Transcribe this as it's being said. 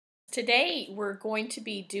Today we're going to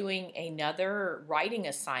be doing another writing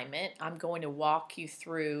assignment. I'm going to walk you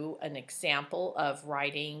through an example of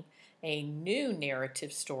writing a new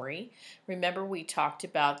narrative story. Remember, we talked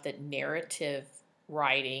about that narrative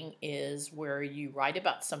writing is where you write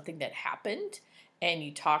about something that happened and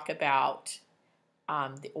you talk about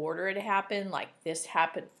the order it happened, like this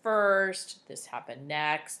happened first, this happened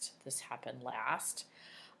next, this happened last.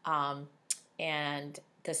 And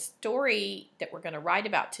the story that we're going to write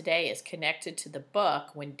about today is connected to the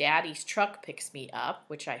book When Daddy's Truck Picks Me Up,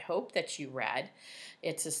 which I hope that you read.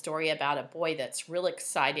 It's a story about a boy that's real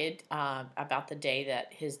excited about the day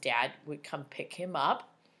that his dad would come pick him up.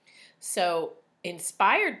 So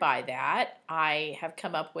inspired by that, I have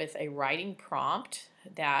come up with a writing prompt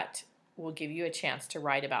that will give you a chance to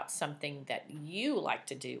write about something that you like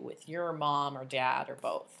to do with your mom or dad or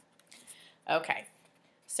both. Okay,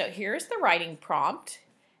 so here's the writing prompt.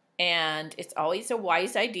 And it's always a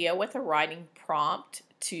wise idea with a writing prompt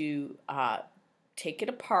to take it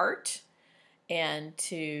apart and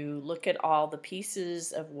to look at all the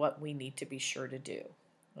pieces of what we need to be sure to do.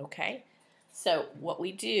 Okay? So what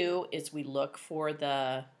we do is we look for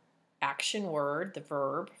the action word, the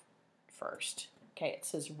verb, first. Okay, it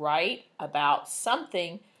says write about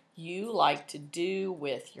something you like to do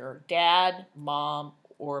with your dad, mom,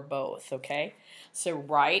 or both, okay? So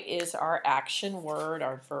write is our action word,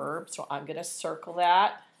 our verb, so I'm going to circle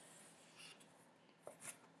that.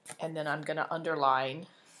 And then I'm going to underline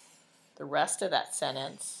the rest of that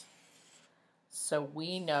sentence so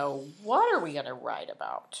we know what are we going to write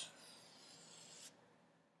about.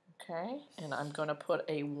 Okay, and I'm going to put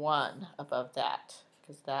a 1 above that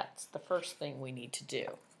because that's the first thing we need to do.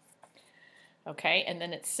 Okay, and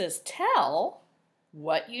then it says tell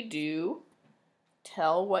what you do.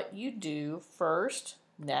 Tell what you do first,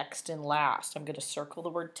 next, and last. I'm going to circle the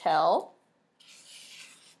word tell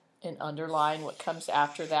and underline what comes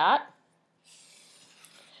after that.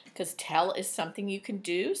 Because tell is something you can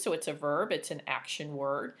do, so it's a verb, it's an action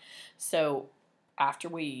word. So after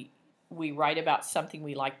we write about something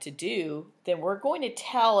we like to do, then we're going to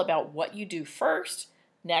tell about what you do first,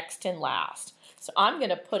 next, and last. So I'm going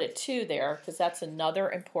to put a 2 there because that's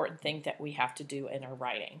another important thing that we have to do in our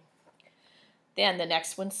writing. Then the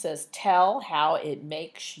next one says, tell how it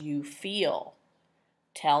makes you feel.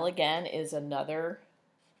 Tell again is another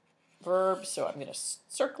verb, so I'm going to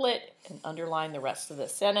circle it and underline the rest of the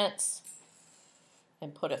sentence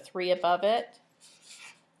and put a 3 above it.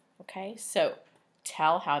 Okay, so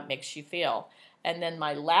tell how it makes you feel. And then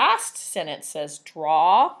my last sentence says,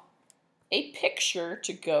 draw a picture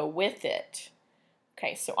to go with it.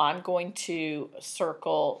 Okay, so I'm going to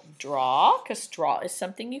circle draw, because draw is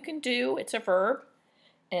something you can do. It's a verb.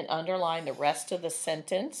 And underline the rest of the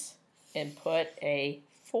sentence and put a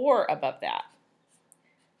 4 above that.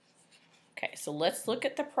 Okay, so let's look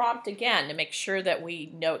at the prompt again to make sure that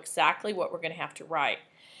we know exactly what we're going to have to write.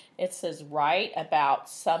 It says write about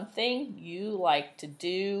something you like to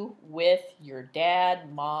do with your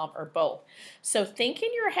dad, mom, or both. So think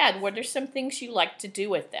in your head, what are some things you like to do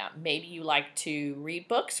with them? Maybe you like to read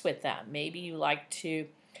books with them. Maybe you like to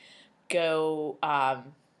go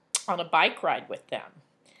on a bike ride with them.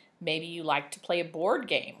 Maybe you like to play a board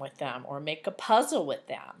game with them or make a puzzle with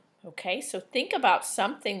them. Okay, so think about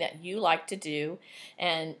something that you like to do,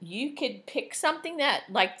 and you could pick something that,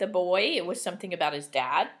 like the boy, it was something about his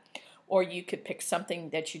dad, or you could pick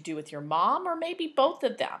something that you do with your mom, or maybe both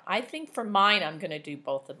of them. I think for mine, I'm going to do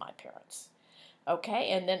both of my parents. Okay,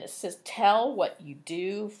 and then it says tell what you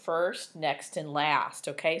do first, next, and last.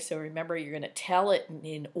 Okay, so remember, you're going to tell it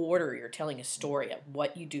in order. You're telling a story of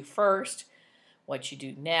what you do first, what you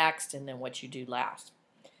do next, and then what you do last.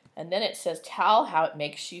 And then it says tell how it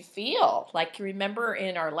makes you feel. Like you remember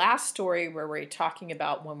in our last story where we were talking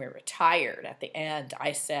about when we were tired, at the end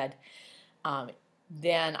I said,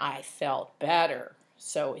 then I felt better.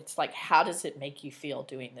 So it's like, how does it make you feel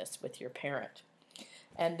doing this with your parent?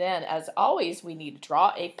 And then, as always, we need to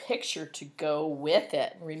draw a picture to go with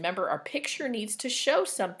it. Remember, our picture needs to show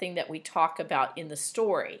something that we talk about in the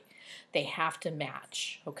story. They have to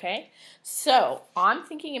match, okay? So I'm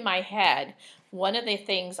thinking in my head, one of the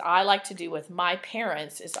things I like to do with my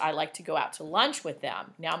parents is I like to go out to lunch with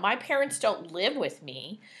them. Now, my parents don't live with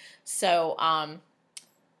me, so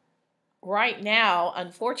right now,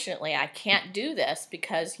 unfortunately, I can't do this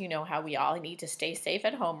because you know how we all need to stay safe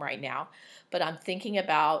at home right now. But I'm thinking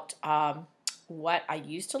about what I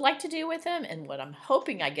used to like to do with them and what I'm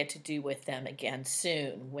hoping I get to do with them again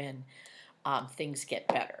soon when things get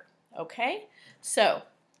better. Okay, so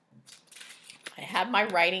I have my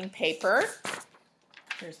writing paper.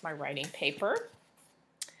 Here's my writing paper.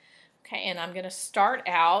 Okay, and I'm going to start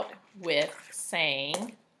out with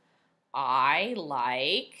saying, I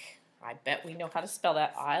like, I bet we know how to spell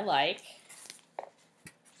that, I like,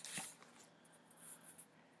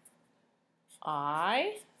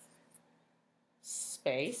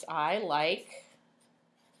 space, I like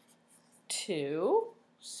to,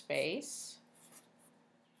 space,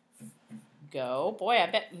 go. Boy, I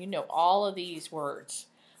bet you know all of these words.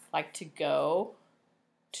 Like to go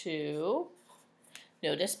to.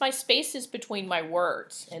 Notice my spaces between my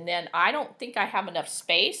words. And then I don't think I have enough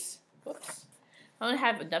space. Whoops. I don't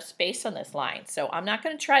have enough space on this line. So I'm not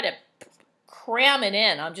going to try to cram it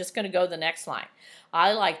in. I'm just going to go to the next line.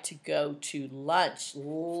 I like to go to lunch.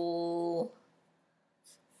 And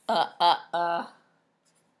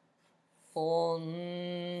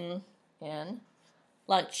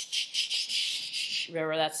lunch.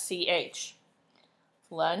 Remember, that's CH.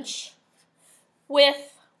 Lunch with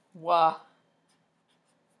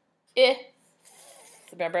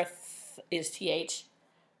remember is TH,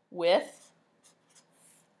 with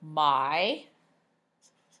my,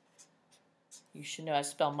 you should know how to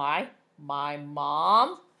spell my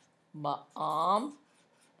mom,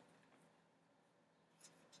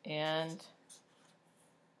 and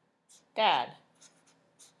dad.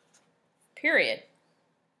 Period.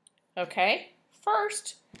 Okay,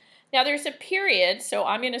 first. Now there's a period, so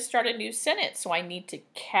I'm going to start a new sentence. So I need to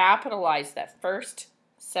capitalize that first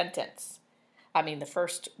sentence. The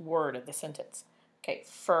first word of the sentence. Okay,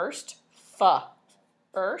 first,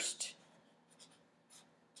 first,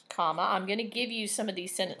 comma. I'm going to give you some of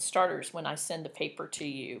these sentence starters when I send the paper to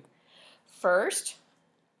you. First,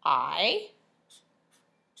 pick.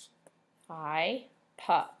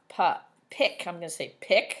 I'm going to say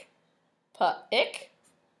pick,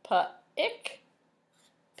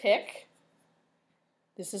 pick.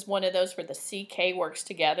 This is one of those where the CK works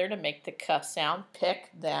together to make the K sound. Pick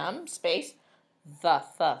them, space, the,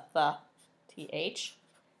 TH,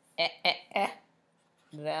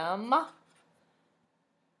 them,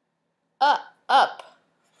 up.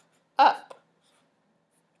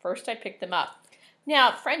 First I picked them up.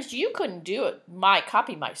 Now, friends, you couldn't do it,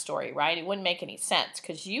 copy my story, right? It wouldn't make any sense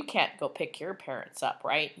because you can't go pick your parents up,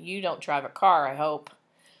 right? You don't drive a car, I hope.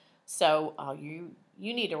 So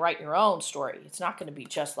you need to write your own story. It's not going to be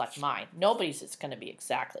just like mine. Nobody's is going to be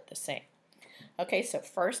exactly the same. Okay, so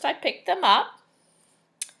first I picked them up.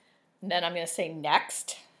 And then I'm going to say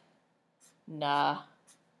next.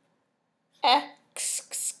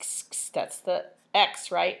 X. That's the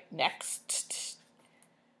X, right? Next.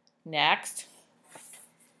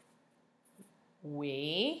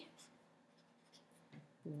 We,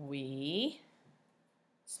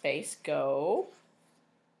 space, go.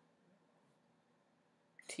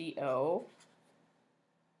 T-O.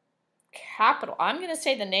 Capital. I'm going to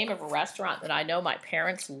say the name of a restaurant that I know my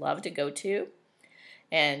parents love to go to.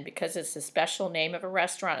 And because it's a special name of a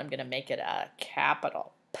restaurant, I'm going to make it a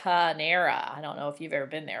capital. Panera. I don't know if you've ever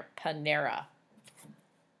been there. Panera.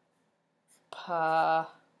 Panera.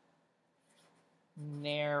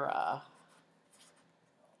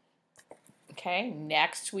 Okay,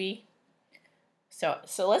 next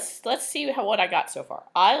so let's see what I got so far.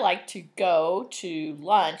 I like to go to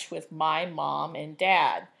lunch with my mom and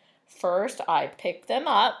dad. First, I pick them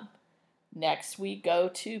up. Next, we go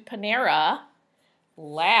to Panera.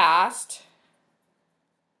 Last,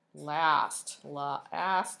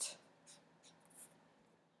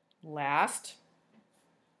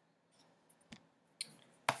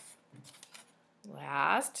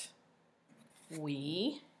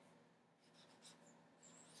 we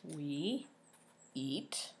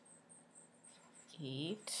eat.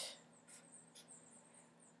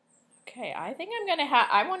 Okay, I think I'm gonna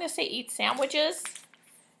I want to say eat sandwiches,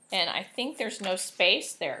 and I think there's no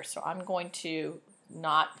space there, so I'm going to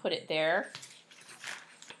not put it there.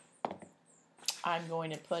 I'm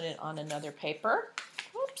going to put it on another paper.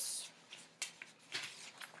 Oops.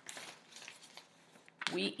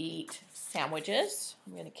 We eat sandwiches.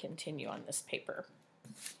 I'm going to continue on this paper.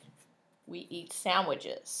 We eat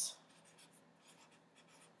sandwiches.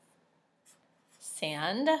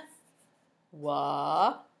 Sand.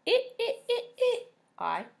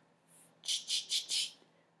 I. CHES.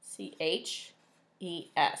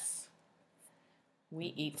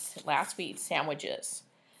 We eat sandwiches.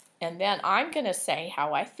 And then I'm going to say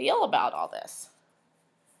how I feel about all this.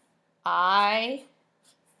 I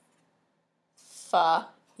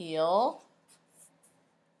feel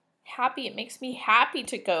happy. It makes me happy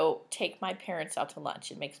to go take my parents out to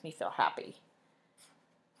lunch. It makes me feel happy.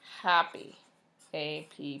 Happy.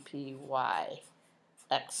 A-P-P-Y.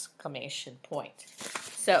 Exclamation point.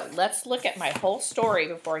 So let's look at my whole story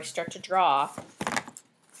before I start to draw.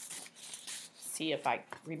 see if I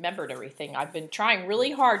remembered everything. I've been trying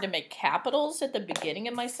really hard to make capitals at the beginning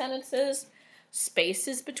of my sentences,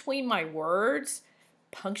 spaces between my words,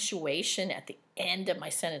 punctuation at the end of my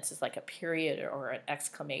sentences, like a period or an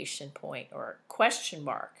exclamation point or a question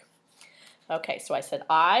mark. Okay, so I said,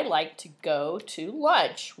 I like to go to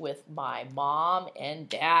lunch with my mom and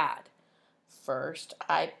dad. First,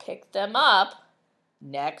 I pick them up.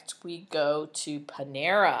 Next, we go to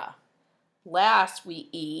Panera. Last, we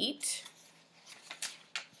eat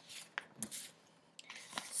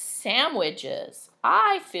sandwiches.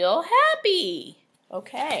 I feel happy.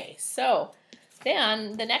 Okay, so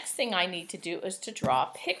then the next thing I need to do is to draw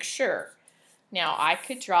a picture. Now, I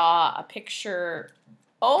could draw a picture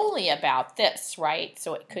only about this, right?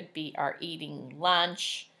 So it could be our eating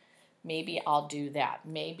lunch. Maybe I'll do that.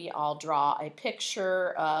 Maybe I'll draw a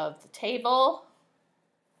picture of the table.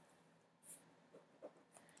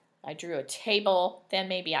 I drew a table. Then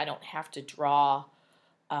maybe I don't have to draw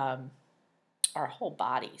our whole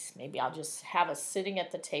bodies. Maybe I'll just have us sitting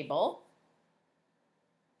at the table.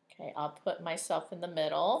 Okay, I'll put myself in the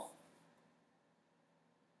middle.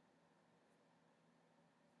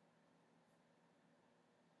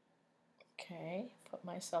 Okay, put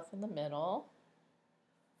myself in the middle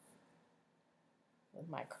with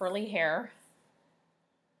my curly hair,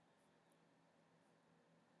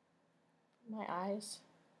 my eyes,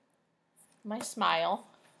 my smile.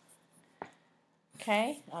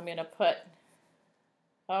 Okay, I'm going to put,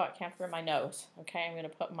 oh, I can't figure my nose. Okay, I'm going to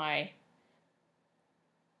put my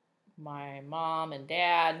mom and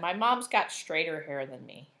dad. My mom's got straighter hair than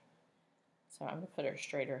me, so I'm going to put her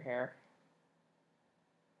straighter hair.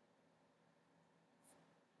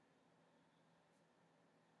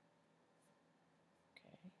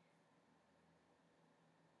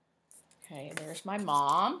 Okay, there's my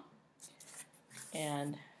mom,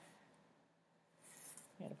 and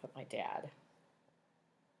I'm going to put my dad.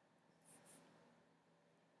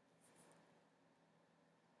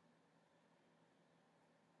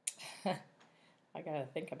 I got to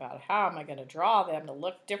think about how am I going to draw them to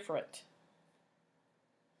look different.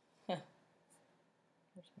 There's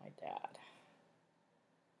my dad.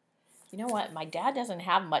 You know what? My dad doesn't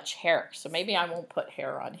have much hair, so maybe I won't put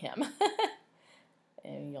hair on him.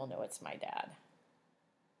 And you'll know it's my dad.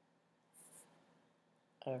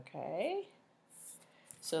 Okay.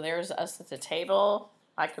 So there's us at the table.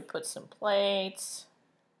 I could put some plates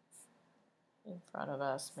in front of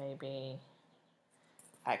us, maybe.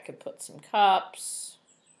 I could put some cups.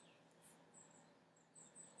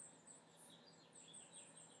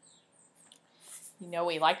 You know,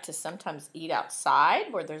 we like to sometimes eat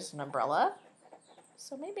outside where there's an umbrella.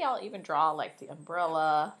 So maybe I'll even draw like the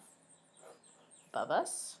umbrella above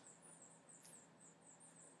us.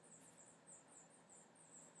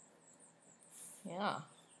 Yeah.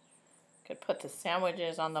 Could put the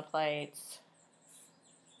sandwiches on the plates.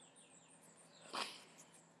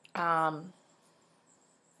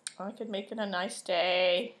 I could make it a nice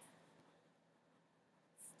day.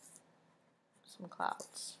 Some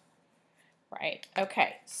clouds. Right.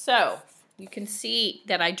 Okay. So you can see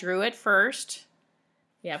that I drew it first.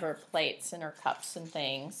 We have our plates and our cups and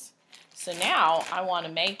things. So now I want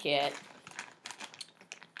to make it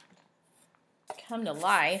come to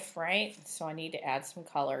life, right? So I need to add some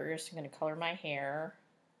colors. I'm going to color my hair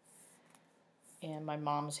and my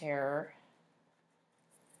mom's hair.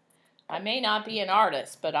 I may not be an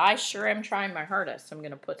artist, but I sure am trying my hardest. I'm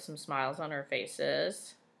going to put some smiles on our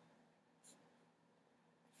faces.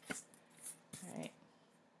 All right.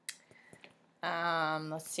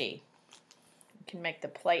 Let's see. We can make the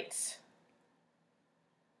plates.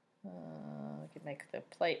 We can make the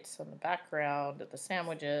plates on the background of the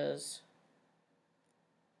sandwiches.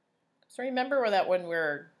 So remember that when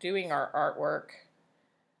we're doing our artwork,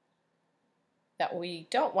 that we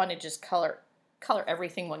don't want to just color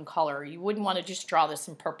everything one color. You wouldn't want to just draw this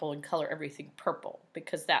in purple and color everything purple,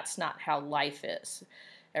 because that's not how life is.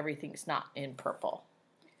 Everything's not in purple.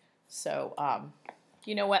 So,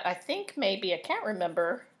 you know what? I think maybe, I can't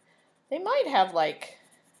remember, they might have like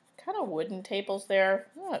kind of wooden tables there.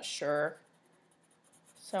 I'm not sure.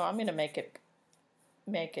 So I'm going to make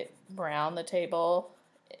it brown, the table,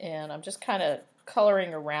 and I'm just kind of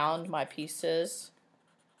coloring around my pieces.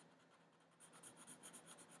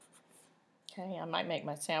 Okay, I might make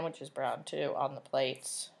my sandwiches brown too on the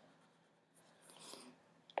plates.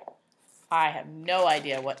 I have no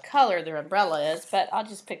idea what color their umbrella is, but I'll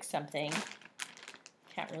just pick something.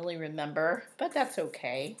 Can't really remember, but that's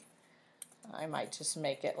okay. I might just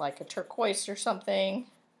make it like a turquoise or something.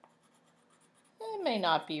 It may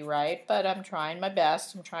not be right, but I'm trying my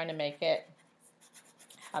best. I'm trying to make it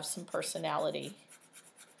have some personality.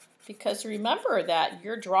 because remember that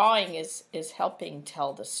your drawing is helping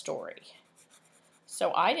tell the story.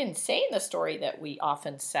 So I didn't say in the story that we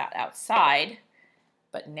often sat outside,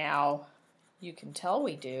 but now you can tell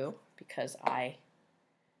we do because I'm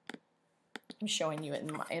showing you it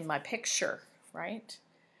in my picture, right?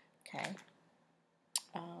 Okay.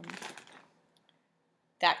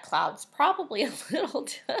 That cloud's probably a little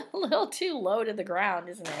too low to the ground,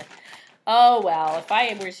 isn't it? Oh, well, if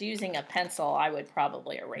I was using a pencil, I would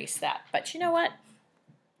probably erase that. But you know what?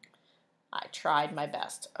 I tried my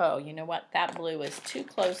best. Oh, you know what? That blue is too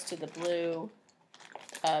close to the blue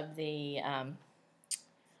of the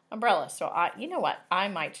umbrella. So you know what? I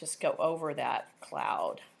might just go over that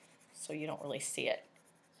cloud so you don't really see it.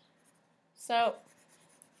 So,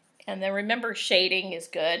 and then remember, shading is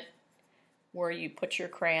good, where you put your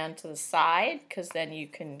crayon to the side, because then you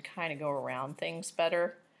can kind of go around things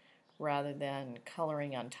better rather than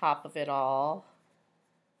coloring on top of it all.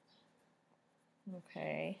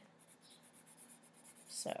 Okay.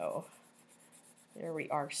 So there we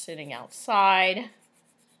are sitting outside,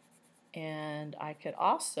 and I could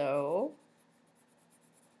also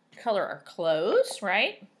color our clothes,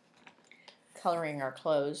 right? Coloring our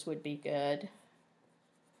clothes would be good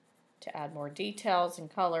to add more details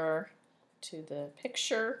and color to the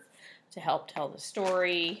picture to help tell the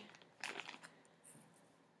story.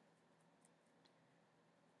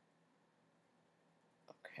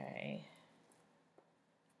 Okay.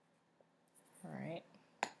 All right.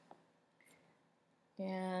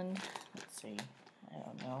 And let's see, I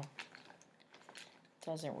don't know.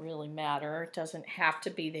 Doesn't really matter. It doesn't have to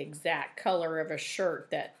be the exact color of a shirt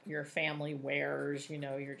that your family wears. You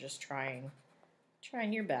know, you're just trying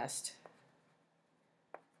your best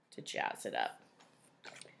to jazz it up.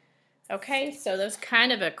 Okay, so that's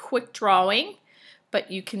kind of a quick drawing, but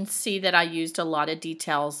you can see that I used a lot of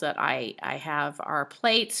details. That I have our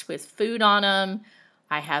plates with food on them.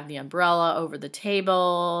 I have the umbrella over the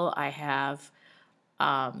table. I have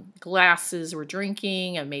glasses we're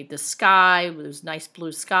drinking. I made the sky. It was nice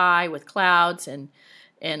blue sky with clouds, and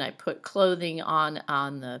I put clothing on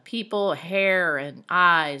the people, hair and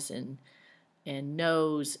eyes and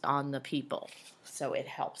nose on the people. So it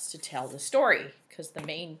helps to tell the story, because the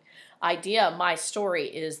main idea of my story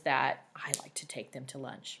is that I like to take them to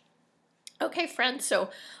lunch. Okay, friends, so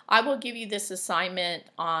I will give you this assignment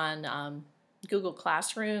on Google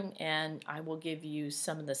Classroom, and I will give you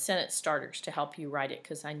some of the sentence starters to help you write it,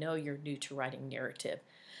 because I know you're new to writing narrative,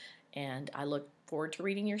 and I look forward to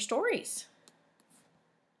reading your stories.